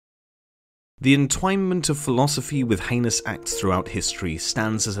The entwinement of philosophy with heinous acts throughout history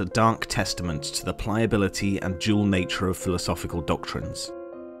stands as a dark testament to the pliability and dual nature of philosophical doctrines,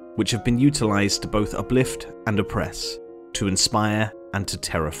 which have been utilized to both uplift and oppress, to inspire and to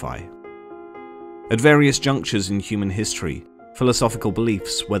terrify. At various junctures in human history, philosophical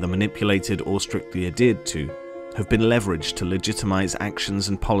beliefs, whether manipulated or strictly adhered to, have been leveraged to legitimize actions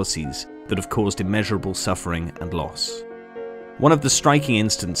and policies that have caused immeasurable suffering and loss. One of the striking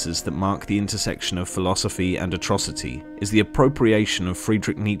instances that mark the intersection of philosophy and atrocity is the appropriation of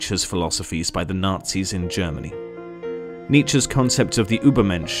Friedrich Nietzsche's philosophies by the Nazis in Germany. Nietzsche's concept of the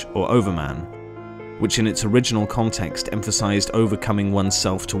Übermensch, or overman, which in its original context emphasized overcoming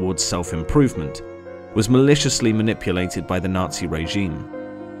oneself towards self-improvement, was maliciously manipulated by the Nazi regime.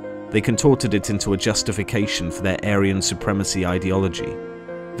 They contorted it into a justification for their Aryan supremacy ideology,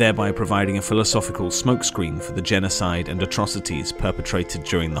 thereby providing a philosophical smokescreen for the genocide and atrocities perpetrated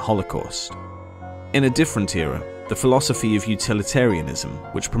during the Holocaust. In a different era, the philosophy of utilitarianism,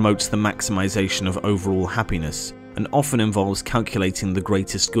 which promotes the maximization of overall happiness and often involves calculating the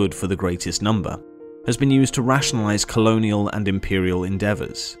greatest good for the greatest number, has been used to rationalize colonial and imperial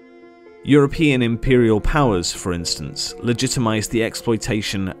endeavors. European imperial powers, for instance, legitimized the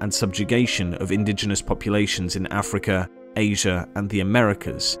exploitation and subjugation of indigenous populations in Africa, Asia, and the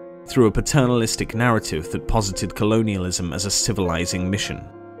Americas through a paternalistic narrative that posited colonialism as a civilizing mission.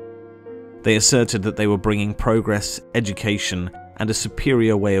 They asserted that they were bringing progress, education, and a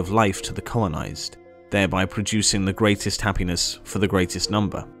superior way of life to the colonized, thereby producing the greatest happiness for the greatest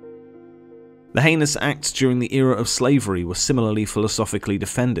number. The heinous acts during the era of slavery were similarly philosophically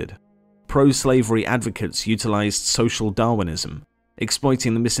defended. Pro-slavery advocates utilized social Darwinism,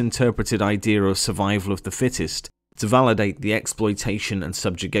 exploiting the misinterpreted idea of survival of the fittest to validate the exploitation and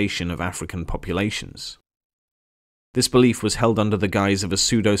subjugation of African populations. This belief was held under the guise of a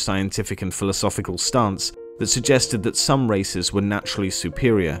pseudo-scientific and philosophical stance that suggested that some races were naturally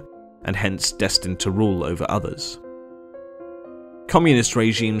superior and hence destined to rule over others. Communist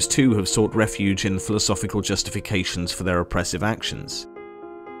regimes too have sought refuge in philosophical justifications for their oppressive actions.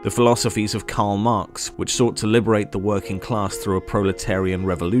 The philosophies of Karl Marx, which sought to liberate the working class through a proletarian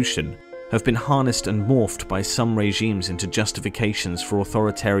revolution, have been harnessed and morphed by some regimes into justifications for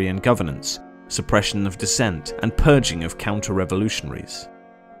authoritarian governance, suppression of dissent, and purging of counter-revolutionaries.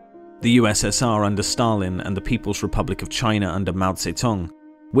 The USSR under Stalin and the People's Republic of China under Mao Zedong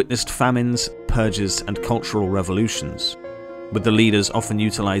witnessed famines, purges, and cultural revolutions, with the leaders often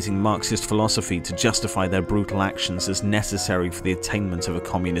utilizing Marxist philosophy to justify their brutal actions as necessary for the attainment of a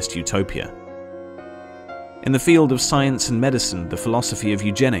communist utopia. In the field of science and medicine, the philosophy of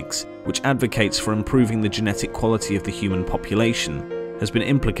eugenics, which advocates for improving the genetic quality of the human population, has been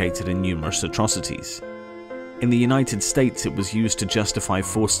implicated in numerous atrocities. In the United States, it was used to justify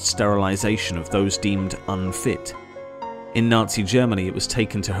forced sterilization of those deemed unfit. In Nazi Germany, it was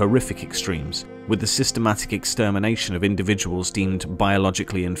taken to horrific extremes, with the systematic extermination of individuals deemed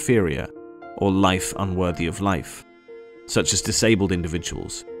biologically inferior or life unworthy of life, such as disabled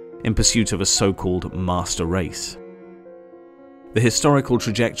individuals, in pursuit of a so-called master race. The historical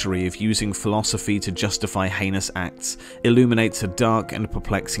trajectory of using philosophy to justify heinous acts illuminates a dark and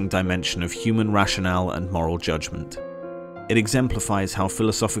perplexing dimension of human rationale and moral judgment. It exemplifies how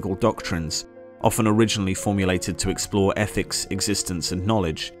philosophical doctrines, often originally formulated to explore ethics, existence, and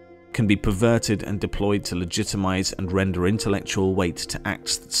knowledge, can be perverted and deployed to legitimize and render intellectual weight to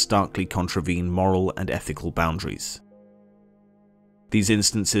acts that starkly contravene moral and ethical boundaries. These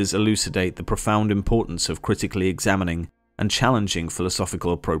instances elucidate the profound importance of critically examining and challenging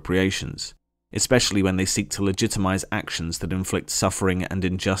philosophical appropriations, especially when they seek to legitimize actions that inflict suffering and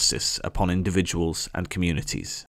injustice upon individuals and communities.